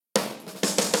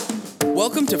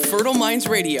Welcome to Fertile Minds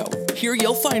Radio. Here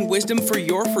you'll find wisdom for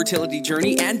your fertility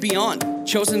journey and beyond,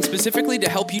 chosen specifically to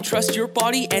help you trust your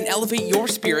body and elevate your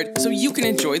spirit so you can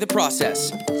enjoy the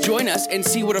process. Join us and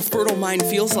see what a fertile mind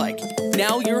feels like.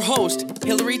 Now your host,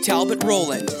 Hillary Talbot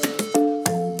Rowland.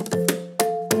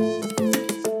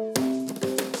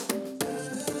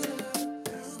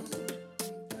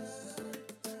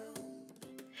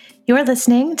 You're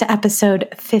listening to episode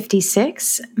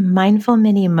 56, Mindful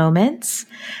Mini Moments,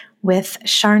 with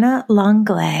Sharna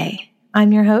Longley.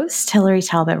 I'm your host, Hillary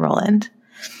Talbot Rowland.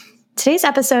 Today's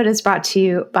episode is brought to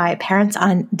you by Parents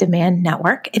on Demand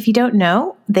Network. If you don't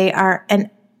know, they are an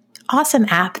awesome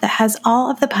app that has all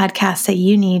of the podcasts that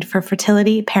you need for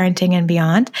fertility, parenting, and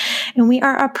beyond. And we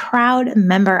are a proud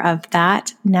member of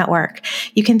that network.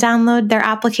 You can download their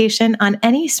application on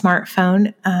any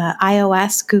smartphone,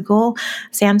 iOS, Google,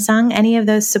 Samsung, any of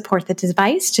those support the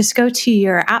device. Just go to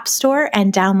your app store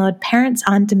and download Parents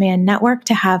on Demand Network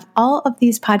to have all of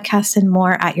these podcasts and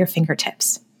more at your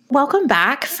fingertips. Welcome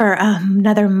back for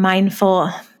another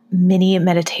mindful mini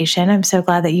meditation. I'm so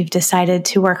glad that you've decided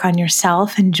to work on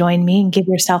yourself and join me and give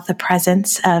yourself the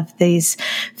presence of these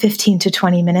 15 to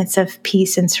 20 minutes of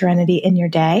peace and serenity in your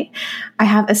day. I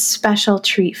have a special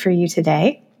treat for you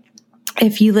today.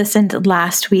 If you listened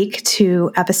last week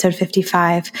to episode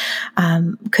 55,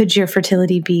 could your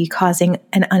fertility be causing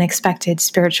an unexpected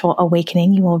spiritual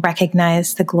awakening? You will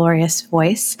recognize the glorious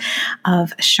voice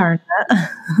of Sharna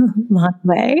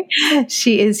Longley.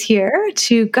 She is here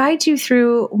to guide you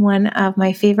through one of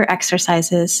my favorite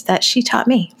exercises that she taught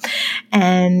me.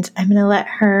 And I'm going to let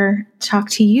her talk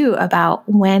to you about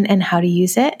when and how to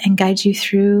use it and guide you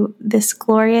through this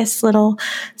glorious little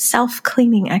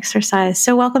self-cleaning exercise.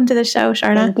 So welcome to the show,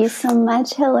 Sharna. Thank you so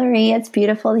much, Hillary. It's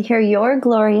beautiful to hear your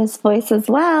glorious voice as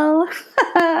well.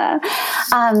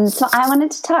 So I wanted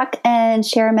to talk and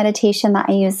share a meditation that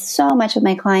I use so much with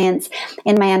my clients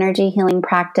in my energy healing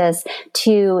practice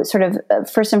to sort of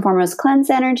first and foremost cleanse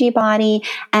the energy body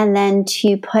and then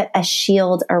to put a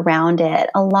shield around it.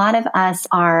 A lot of us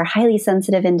are highly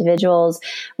sensitive individuals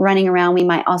running around. We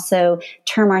might also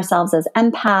term ourselves as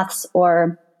empaths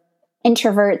or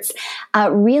introverts,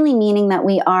 really meaning that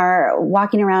we are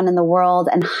walking around in the world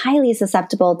and highly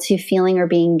susceptible to feeling or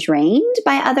being drained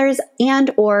by others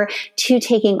and or to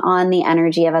taking on the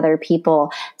energy of other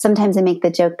people. Sometimes I make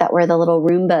the joke that we're the little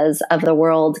Roombas of the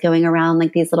world going around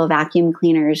like these little vacuum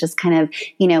cleaners, just kind of,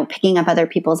 picking up other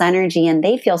people's energy, and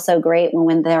they feel so great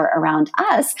when they're around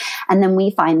us. And then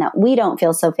we find that we don't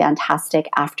feel so fantastic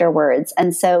afterwards.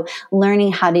 And so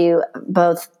learning how to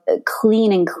both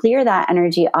clean and clear that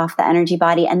energy off the energy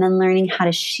body and then learning how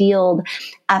to shield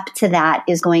up to that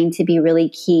is going to be really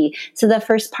key. So the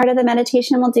first part of the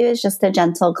meditation we'll do is just a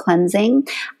gentle cleansing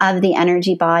of the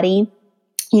energy body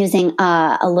using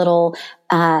a little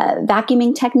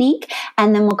vacuuming technique.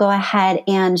 And then we'll go ahead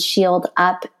and shield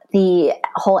up the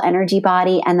whole energy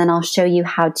body, and then I'll show you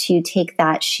how to take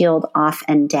that shield off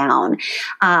and down.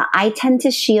 I tend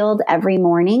to shield every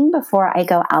morning before I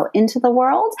go out into the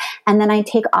world, and then I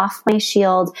take off my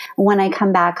shield when I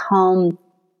come back home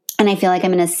and I feel like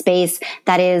I'm in a space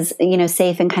that is,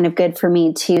 safe and kind of good for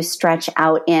me to stretch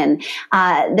out in.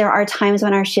 There are times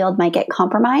when our shield might get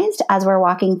compromised as we're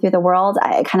walking through the world.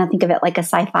 I kind of think of it like a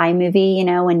sci-fi movie,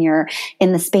 when you're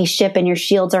in the spaceship and your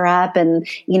shields are up and,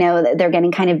 they're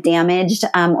getting kind of damaged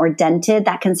or dented.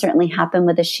 That can certainly happen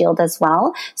with a shield as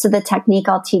well. So the technique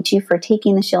I'll teach you for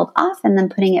taking the shield off and then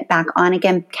putting it back on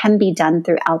again can be done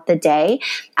throughout the day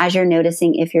as you're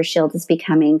noticing if your shield is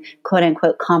becoming quote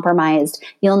unquote compromised.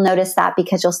 You'll notice that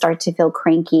because you'll start to feel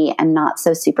cranky and not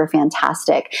so super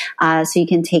fantastic. So you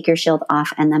can take your shield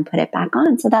off and then put it back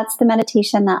on. So that's the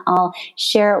meditation that I'll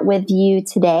share with you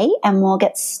today. And we'll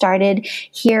get started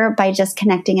here by just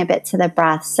connecting a bit to the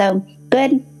breath. So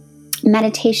good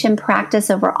meditation practice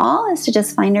overall is to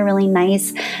just find a really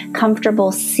nice,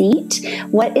 comfortable seat.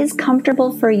 What is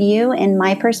comfortable for you, in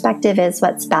my perspective, is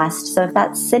what's best. So if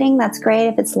that's sitting, that's great.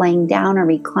 If it's laying down or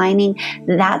reclining,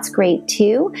 that's great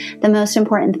too. The most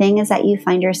important thing is that you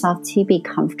find yourself to be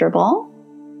comfortable.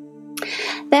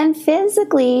 Then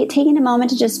physically taking a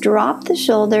moment to just drop the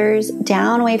shoulders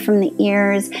down away from the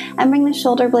ears and bring the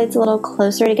shoulder blades a little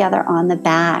closer together on the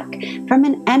back. From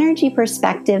an energy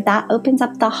perspective, that opens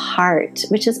up the heart,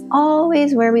 which is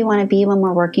always where we want to be when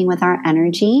we're working with our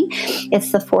energy.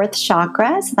 It's the fourth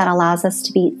chakra, so that allows us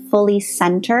to be fully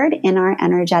centered in our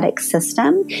energetic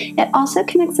system. It also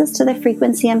connects us to the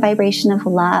frequency and vibration of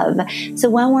love. So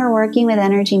when we're working with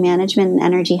energy management and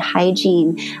energy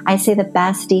hygiene, I say the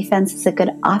best defense defense is a good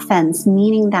offense,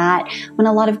 meaning that when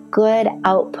a lot of good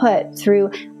output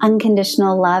through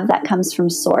unconditional love that comes from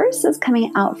source is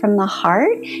coming out from the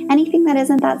heart, anything that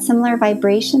isn't that similar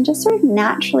vibration just sort of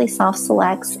naturally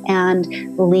self-selects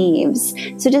and leaves.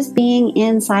 So just being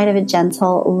inside of a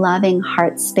gentle, loving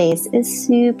heart space is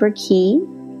super key.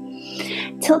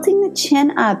 Tilting the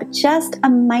chin up, just a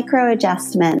micro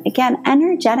adjustment. Again,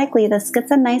 energetically, this gets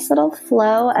a nice little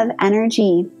flow of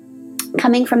energy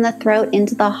coming from the throat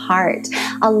into the heart.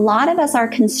 A lot of us are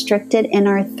constricted in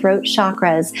our throat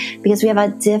chakras because we have a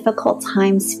difficult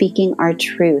time speaking our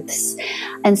truths.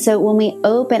 And so when we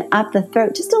open up the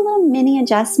throat, just a little mini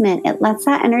adjustment, it lets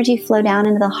that energy flow down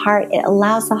into the heart. It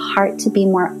allows the heart to be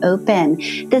more open.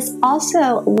 This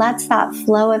also lets that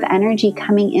flow of energy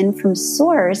coming in from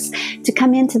source to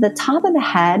come into the top of the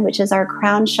head, which is our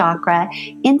crown chakra,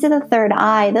 into the third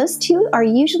eye. Those two are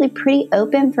usually pretty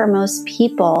open for most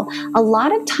people. A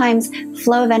lot of times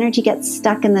flow of energy gets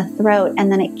stuck in the throat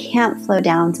and then it can't flow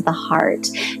down to the heart.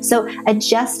 So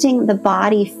adjusting the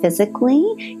body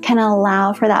physically can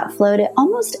allow for that flow to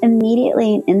almost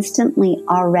immediately and instantly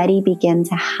already begin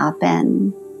to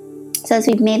happen. So as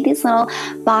we've made these little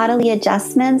bodily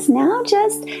adjustments, now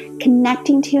just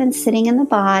connecting to and sitting in the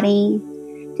body,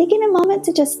 taking a moment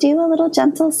to just do a little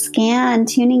gentle scan,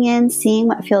 tuning in, seeing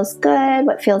what feels good,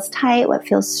 what feels tight, what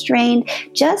feels strained,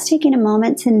 just taking a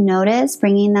moment to notice,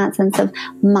 bringing that sense of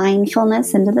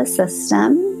mindfulness into the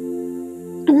system,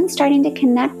 and then starting to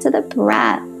connect to the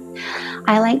breath.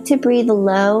 I like to breathe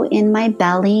low in my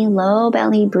belly. Low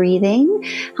belly breathing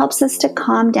helps us to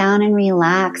calm down and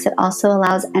relax. It also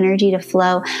allows energy to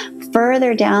flow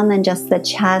further down than just the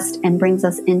chest and brings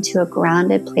us into a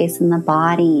grounded place in the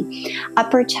body.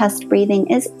 Upper chest breathing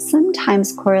is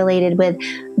sometimes correlated with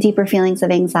deeper feelings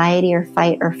of anxiety or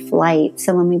fight or flight.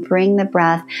 So when we bring the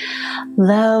breath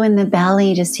low in the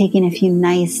belly, just taking a few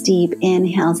nice deep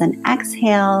inhales and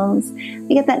exhales,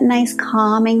 we get that nice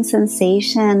calming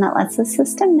sensation that lets the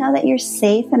system know that you're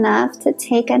safe enough to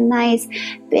take a nice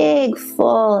big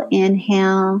full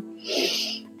inhale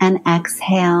and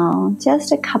exhale.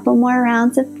 Just a couple more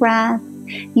rounds of breath.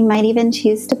 You might even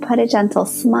choose to put a gentle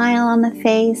smile on the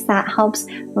face. That helps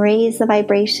raise the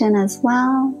vibration as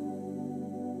well.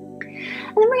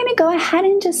 And then we're going to go ahead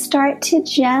and just start to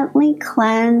gently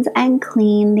cleanse and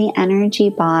clean the energy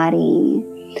body.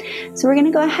 So we're going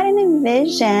to go ahead and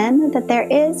envision that there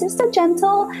is just a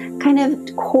gentle kind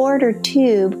of cord or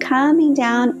tube coming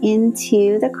down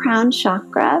into the crown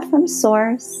chakra from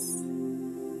source.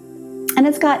 And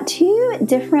it's got two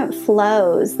different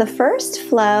flows. The first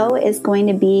flow is going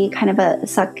to be kind of a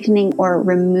suctioning or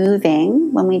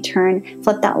removing when we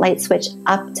flip that light switch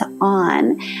up to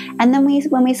on. And then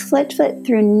when we flip it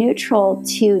through neutral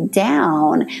to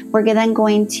down, we're then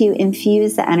going to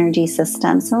infuse the energy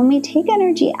system. So when we take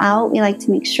energy out, we like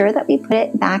to make sure that we put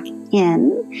it back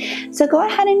in. So go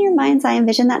ahead in your mind's eye,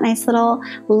 envision that nice little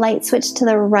light switch to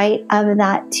the right of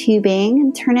that tubing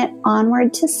and turn it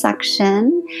onward to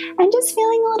suction, and just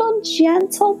feeling a little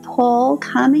gentle pull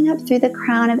coming up through the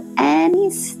crown of any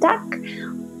stuck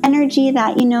energy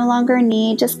that you no longer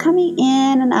need, just coming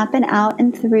in and up and out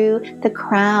and through the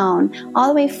crown, all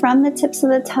the way from the tips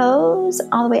of the toes,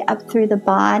 all the way up through the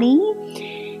body.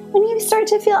 When you start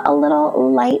to feel a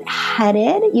little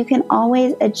lightheaded, you can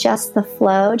always adjust the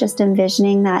flow, just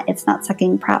envisioning that it's not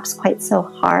sucking perhaps quite so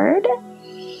hard,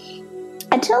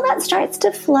 until that starts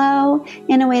to flow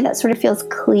in a way that sort of feels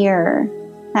clear.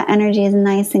 That energy is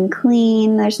nice and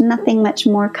clean. There's nothing much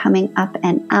more coming up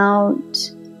and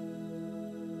out.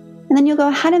 And then you'll go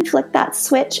ahead and flick that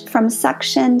switch from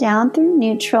suction down through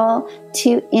neutral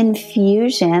to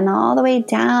infusion all the way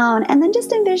down. And then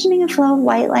just envisioning a flow of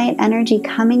white light energy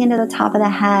coming into the top of the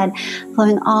head,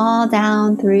 flowing all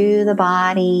down through the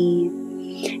body.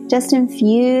 Just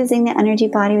infusing the energy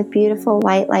body with beautiful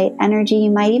white light energy.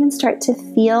 You might even start to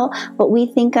feel what we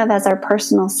think of as our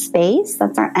personal space.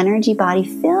 That's our energy body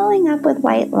filling up with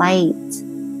white light.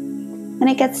 And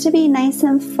it gets to be nice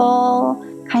and full,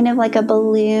 kind of like a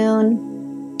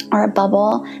balloon or a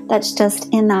bubble that's just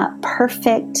in that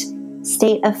perfect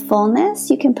state of fullness.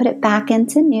 You can put it back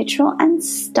into neutral and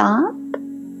stop.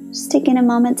 Just taking a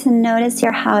moment to notice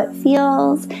here how it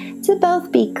feels to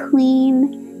both be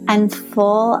clean and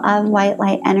full of white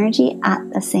light energy at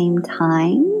the same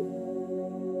time.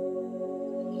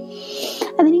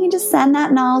 And then you can just send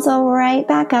that nozzle right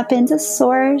back up into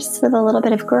source with a little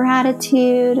bit of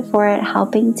gratitude for it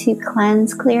helping to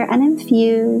cleanse, clear, and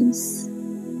infuse.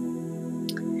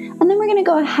 And then we're going to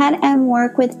go ahead and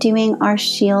work with doing our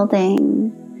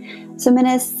shielding. So I'm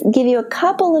going to give you a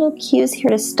couple little cues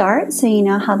here to start so you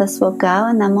know how this will go,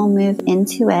 and then we'll move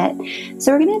into it.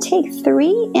 So we're going to take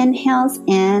 3 inhales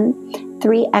in,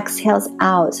 3 exhales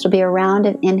out. So it'll be a round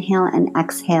of inhale and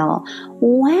exhale.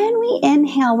 When we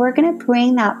inhale, we're going to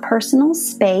bring that personal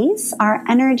space, our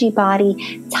energy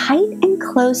body, tight and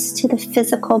close to the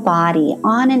physical body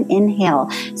on an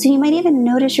inhale. So you might even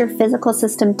notice your physical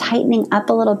system tightening up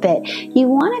a little bit. You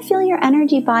want to feel your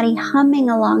energy body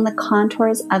humming along the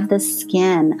contours of the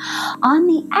skin. On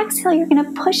the exhale, you're going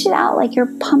to push it out like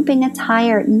you're pumping a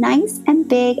tire, nice and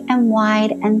big and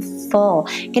wide and full,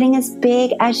 getting as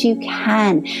big as you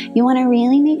can. You want to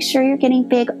really make sure you're getting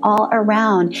big all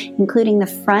around, including the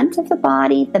front of the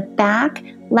body, the back,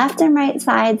 left and right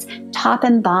sides, top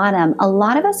and bottom. A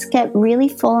lot of us get really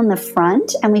full in the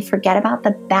front and we forget about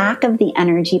the back of the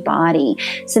energy body.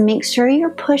 So make sure you're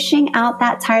pushing out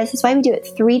that tire. This is why we do it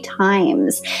 3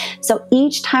 times. So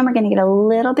each time we're going to get a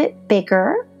little bit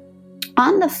bigger.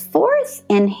 On the 4th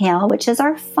inhale, which is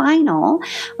our final,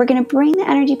 we're going to bring the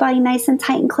energy body nice and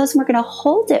tight and close, and we're going to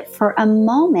hold it for a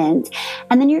moment.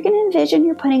 And then you're going to envision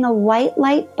you're putting a white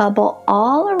light bubble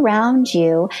all around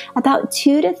you, about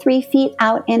 2 to 3 feet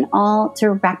out in all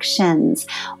directions.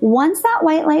 Once that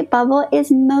white light bubble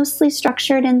is mostly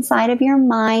structured inside of your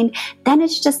mind, then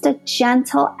it's just a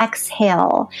gentle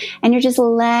exhale. And you're just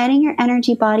letting your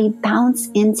energy body bounce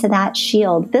into that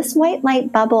shield. This white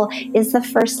light bubble is the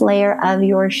first layer of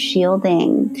your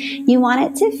shielding. You want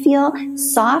it to feel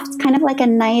soft, kind of like a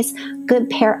nice, good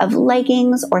pair of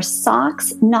leggings or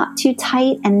socks, not too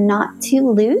tight and not too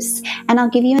loose. And I'll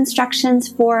give you instructions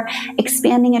for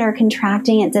expanding it or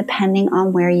contracting it depending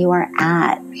on where you are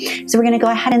at. So we're going to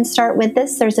go ahead and start with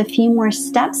this. There's a few more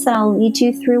steps that I'll lead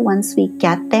you through once we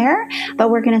get there, but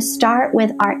we're going to start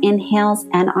with our inhales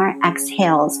and our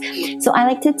exhales. So I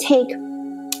like to take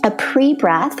a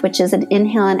pre-breath, which is an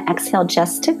inhale and exhale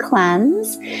just to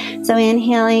cleanse. So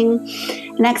inhaling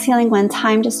and exhaling 1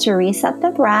 time just to reset the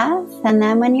breath. And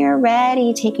then when you're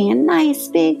ready, taking a nice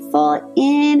big full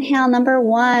inhale, number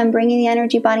 1, bringing the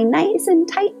energy body nice and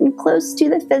tight and close to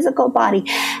the physical body.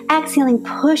 Exhaling,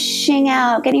 pushing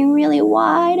out, getting really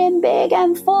wide and big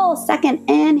and full. 2nd,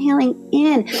 inhaling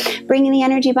in, bringing the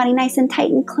energy body nice and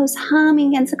tight and close,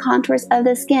 humming against the contours of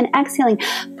the skin. Exhaling,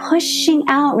 pushing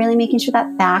out, really making sure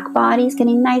that back body is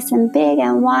getting nice and big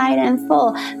and wide and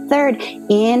full. 3rd,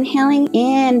 inhaling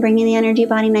in, bringing the energy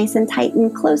body nice and tight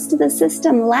and close to the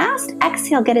system. Last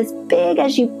exhale, get as big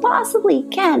as you possibly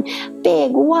can.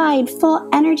 Big, wide, full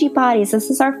energy bodies. This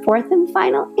is our 4th and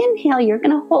final inhale. You're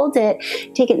going to hold it.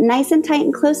 Take it nice and tight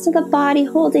and close to the body,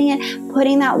 holding it,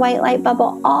 putting that white light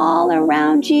bubble all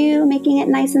around you, making it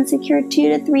nice and secure, 2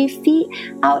 to 3 feet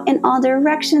out in all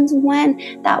directions.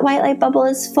 When that white light bubble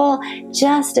is full,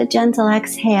 just a gentle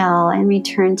exhale and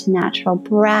return to natural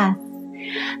breath.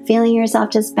 Feeling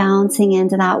yourself just bouncing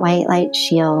into that white light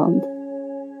shield.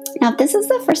 Now, if this is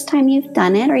the first time you've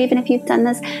done it, or even if you've done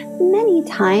this many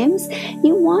times,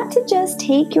 you want to just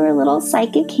take your little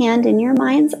psychic hand in your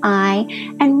mind's eye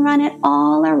and run it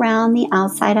all around the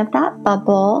outside of that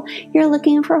bubble. You're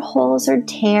looking for holes or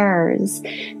tears.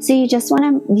 So you just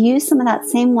want to use some of that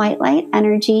same white light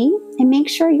energy and make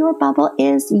sure your bubble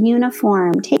is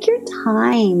uniform. Take your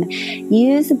time.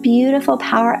 Use the beautiful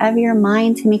power of your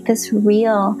mind to make this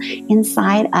real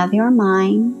inside of your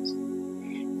mind.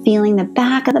 Feeling the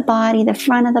back of the body, the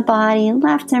front of the body,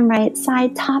 left and right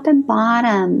side, top and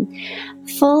bottom.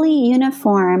 Fully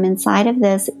uniform inside of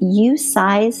this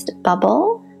you-sized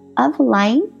bubble of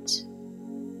light.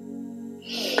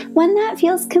 When that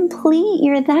feels complete,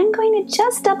 you're then going to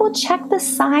just double check the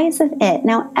size of it.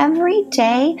 Now, every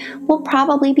day will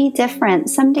probably be different.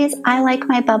 Some days I like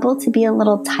my bubble to be a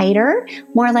little tighter,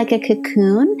 more like a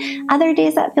cocoon. Other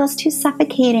days that feels too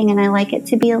suffocating and I like it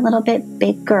to be a little bit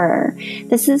bigger.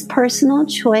 This is personal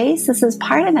choice. This is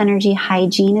part of energy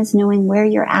hygiene, is knowing where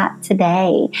you're at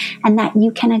today and that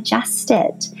you can adjust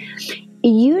it.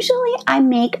 Usually I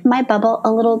make my bubble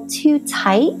a little too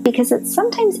tight because it's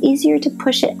sometimes easier to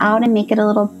push it out and make it a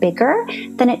little bigger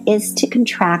than it is to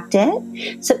contract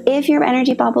it. So if your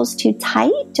energy bubble is too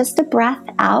tight, just a breath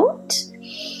out,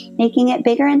 making it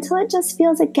bigger until it just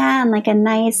feels again like a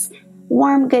nice,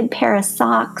 warm, good pair of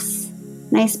socks,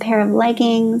 nice pair of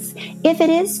leggings. If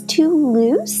it is too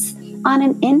loose, on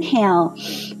an inhale,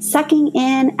 sucking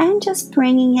in and just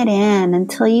bringing it in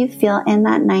until you feel in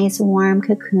that nice warm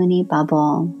cocoony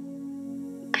bubble.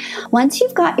 Once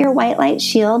you've got your white light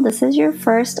shield, this is your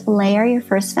first layer, your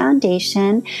first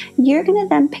foundation, you're going to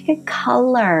then pick a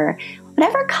color. What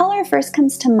whatever color first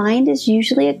comes to mind is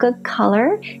usually a good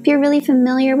color. If you're really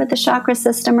familiar with the chakra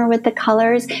system or with the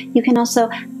colors, you can also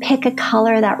pick a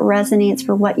color that resonates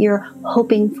for what you're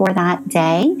hoping for that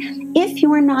day. If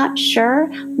you're not sure,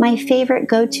 my favorite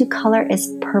go-to color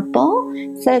is purple.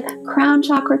 It's a crown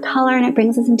chakra color, and it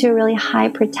brings us into a really high,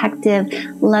 protective,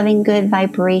 loving, good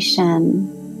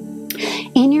vibration.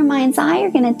 In your mind's eye,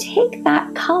 you're going to take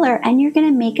that color and you're going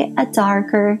to make it a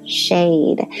darker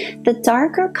shade. The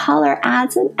darker color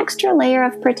adds an extra layer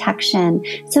of protection.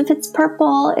 So if it's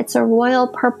purple, it's a royal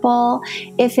purple.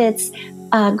 If it's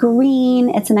green,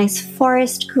 it's a nice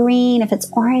forest green. If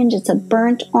it's orange, it's a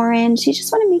burnt orange. You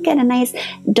just want to make it a nice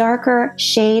darker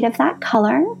shade of that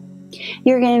color.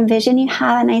 You're going to envision you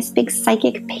have a nice big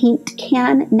psychic paint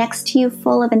can next to you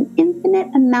full of an infinite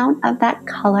amount of that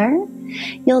color.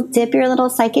 You'll dip your little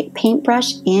psychic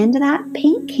paintbrush into that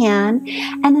paint can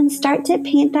and then start to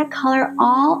paint that color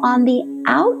all on the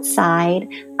outside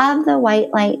of the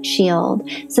white light shield.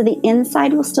 So the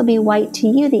inside will still be white to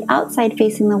you. The outside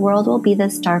facing the world will be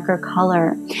this darker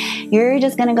color. You're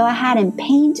just going to go ahead and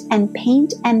paint and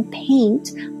paint and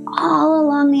paint all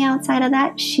along the outside of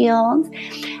that shield.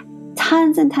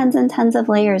 Tons and tons and tons of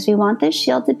layers. We want this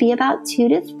shield to be about 2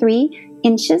 to 3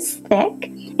 inches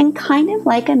thick, and kind of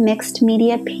like a mixed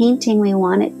media painting, we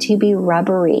want it to be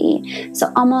rubbery.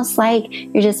 So almost like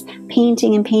you're just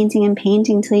painting and painting and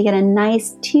painting until you get a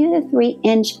nice 2 to 3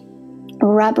 inch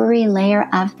rubbery layer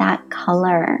of that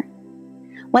color.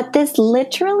 What this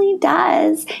literally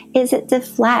does is it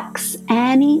deflects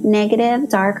any negative,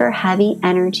 dark, or heavy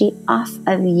energy off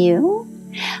of you.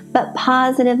 But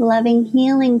positive, loving,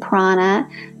 healing prana,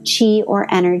 chi,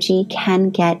 or energy can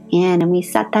get in. And we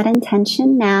set that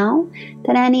intention now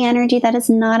that any energy that is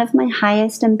not of my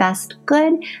highest and best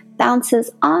good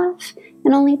bounces off,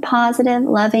 and only positive,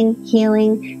 loving,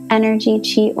 healing energy,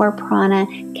 chi, or prana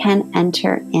can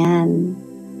enter in.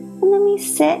 And then we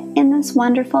sit in this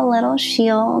wonderful little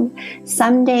shield.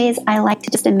 Some days I like to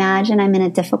just imagine I'm in a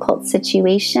difficult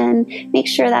situation, make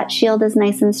sure that shield is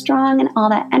nice and strong and all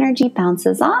that energy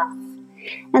bounces off.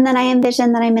 And then I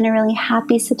envision that I'm in a really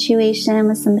happy situation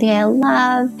with somebody I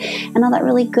love, and all that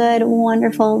really good,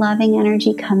 wonderful, loving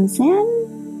energy comes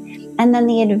in. And then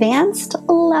the advanced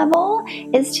level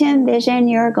is to envision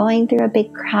you're going through a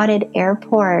big crowded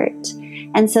airport.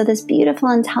 And so this beautiful,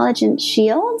 intelligent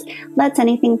shield lets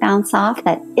anything bounce off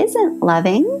that isn't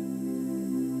loving.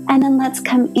 And then let's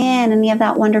come in and you have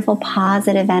that wonderful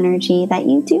positive energy that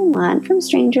you do want from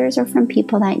strangers or from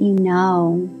people that you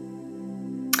know.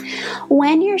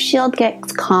 When your shield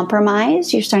gets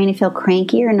compromised, you're starting to feel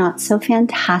cranky or not so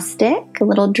fantastic, a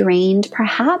little drained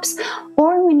perhaps,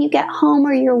 or when you get home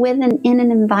or you're in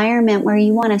an environment where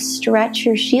you want to stretch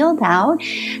your shield out,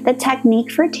 the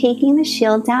technique for taking the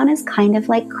shield down is kind of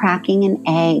like cracking an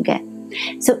egg.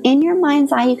 So in your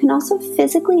mind's eye, you can also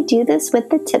physically do this with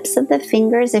the tips of the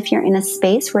fingers if you're in a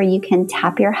space where you can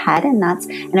tap your head, and that's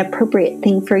an appropriate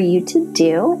thing for you to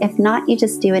do. If not, you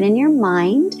just do it in your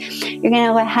mind. You're going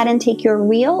to go ahead and take your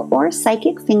real or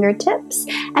psychic fingertips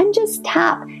and just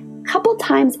tap a couple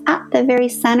times at the very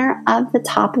center of the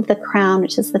top of the crown,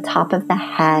 which is the top of the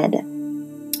head.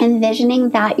 Envisioning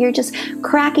that you're just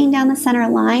cracking down the center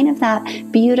line of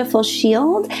that beautiful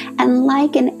shield, and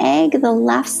like an egg, the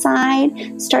left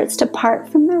side starts to part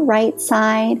from the right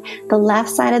side. The left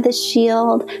side of the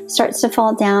shield starts to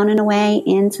fall down and away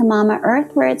into Mama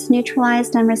Earth, where it's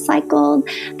neutralized and recycled.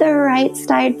 The right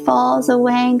side falls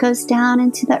away and goes down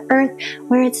into the earth,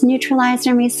 where it's neutralized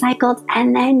and recycled.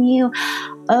 And then you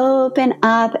open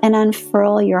up and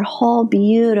unfurl your whole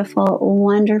beautiful,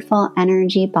 wonderful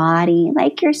energy body,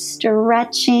 like you're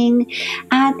stretching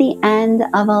at the end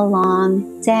of a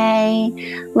long day,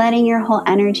 letting your whole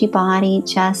energy body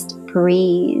just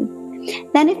breathe.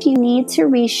 Then if you need to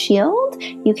re-shield,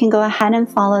 you can go ahead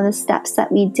and follow the steps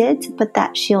that we did to put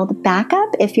that shield back up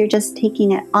if you're just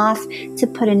taking it off to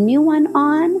put a new one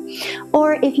on.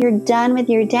 Or if you're done with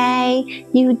your day,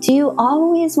 you do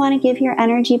always want to give your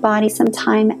energy body some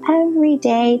time every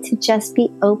day to just be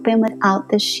open without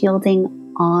the shielding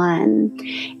on.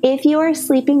 If you are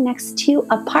sleeping next to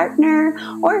a partner,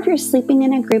 or if you're sleeping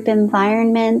in a group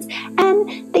environment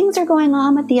and things are going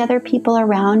on with the other people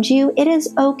around you, it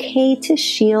is okay to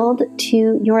shield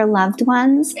to your loved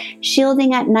ones.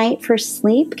 Shielding at night for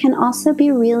sleep can also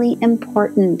be really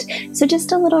important. So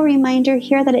just a little reminder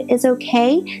here that it is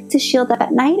okay to shield up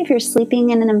at night if you're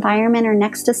sleeping in an environment or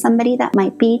next to somebody that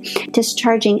might be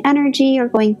discharging energy or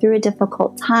going through a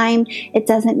difficult time. It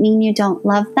doesn't mean you don't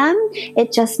love them.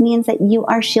 It just means that you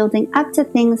are shielding up to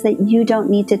things that you don't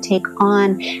need to take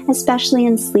on, especially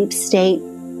in sleep state,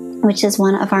 which is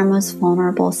one of our most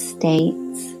vulnerable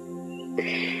states.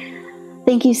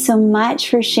 Thank you so much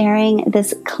for sharing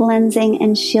this cleansing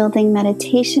and shielding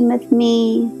meditation with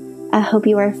me. I hope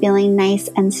you are feeling nice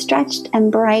and stretched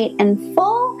and bright and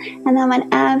full. And then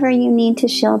whenever you need to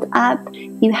shield up,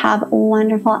 you have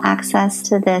wonderful access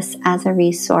to this as a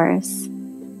resource.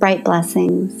 Bright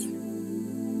blessings.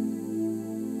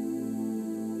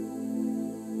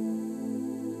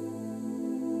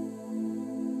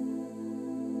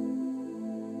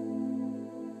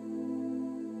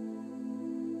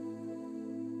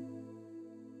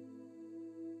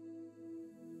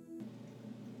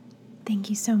 Thank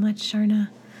you so much, Sharna.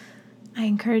 I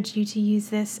encourage you to use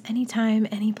this anytime,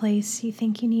 any place you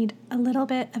think you need a little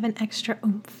bit of an extra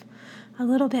oomph, a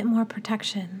little bit more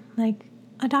protection, like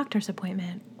a doctor's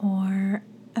appointment or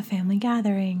a family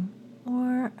gathering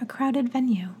or a crowded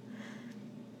venue.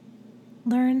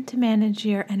 Learn to manage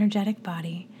your energetic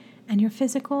body, and your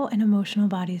physical and emotional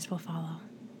bodies will follow.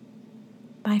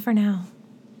 Bye for now.